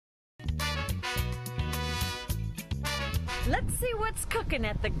Let's see what's cooking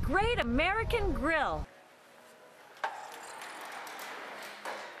at the Great American Grill.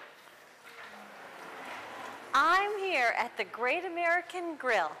 I'm here at the Great American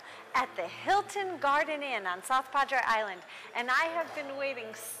Grill at the Hilton Garden Inn on South Padre Island, and I have been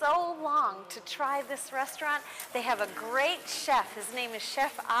waiting so long to try this restaurant. They have a great chef. His name is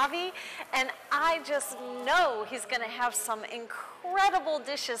Chef Avi, and I just know he's going to have some incredible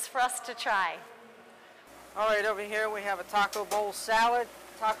dishes for us to try. All right, over here we have a taco bowl salad.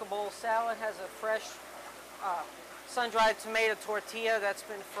 Taco bowl salad has a fresh sun-dried tomato tortilla that's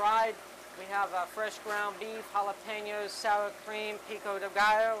been fried. We have fresh ground beef, jalapenos, sour cream, pico de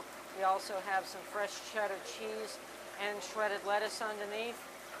gallo. We also have some fresh cheddar cheese and shredded lettuce underneath.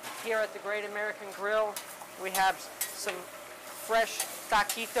 Here at the Great American Grill, we have some fresh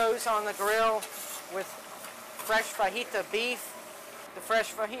taquitos on the grill with fresh fajita beef. The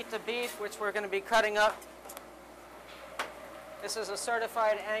fresh fajita beef, which we're going to be cutting up. This is a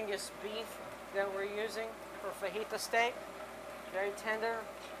certified Angus beef that we're using for fajita steak. Very tender.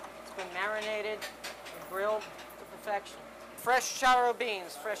 It's been marinated and grilled to perfection. Fresh charro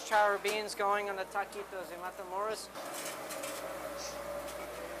beans going on the taquitos de Matamoros.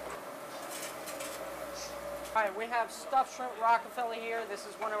 All right, we have stuffed shrimp Rockefeller here. This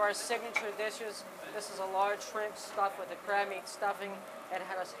is one of our signature dishes. This is a large shrimp stuffed with a crab meat stuffing. It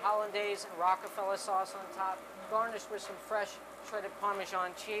has hollandaise and Rockefeller sauce on top, garnished with some fresh shredded Parmesan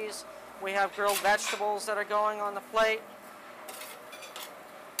cheese. We have grilled vegetables that are going on the plate.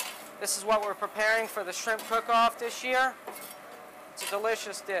 This is what we're preparing for the shrimp cook-off this year. It's a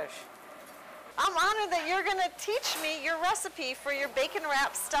delicious dish. I'm honored that you're going to teach me your recipe for your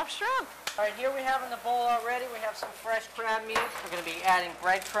bacon-wrapped stuffed shrimp. All right, here we have in the bowl already, we have some fresh crab meat. We're going to be adding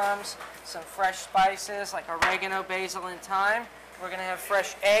breadcrumbs, some fresh spices like oregano, basil, and thyme. We're going to have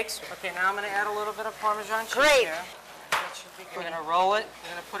fresh eggs. Okay, now I'm going to add a little bit of Parmesan cheese. Great. Here. That should be good. We're going to roll it.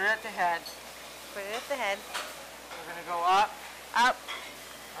 We're going to put it at the head. Put it at the head. We're going to go up. Up.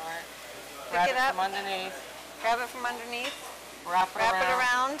 All right. Pick it up. From underneath. Grab it from underneath. Wrap it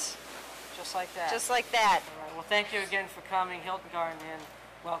around. Just like that. Just like that. All right. Well, thank you again for coming. Hilton Garden Inn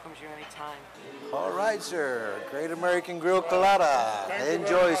welcomes you anytime. All right, sir. Great American Grill Colada.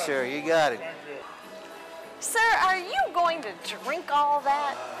 Enjoy, sir. You got it. Sir, are you going to drink all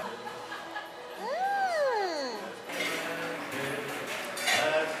that?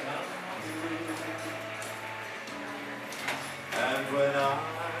 And when I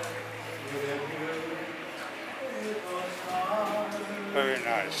with you, it was Very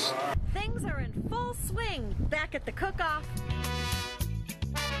nice. Things are in full swing back at the cook-off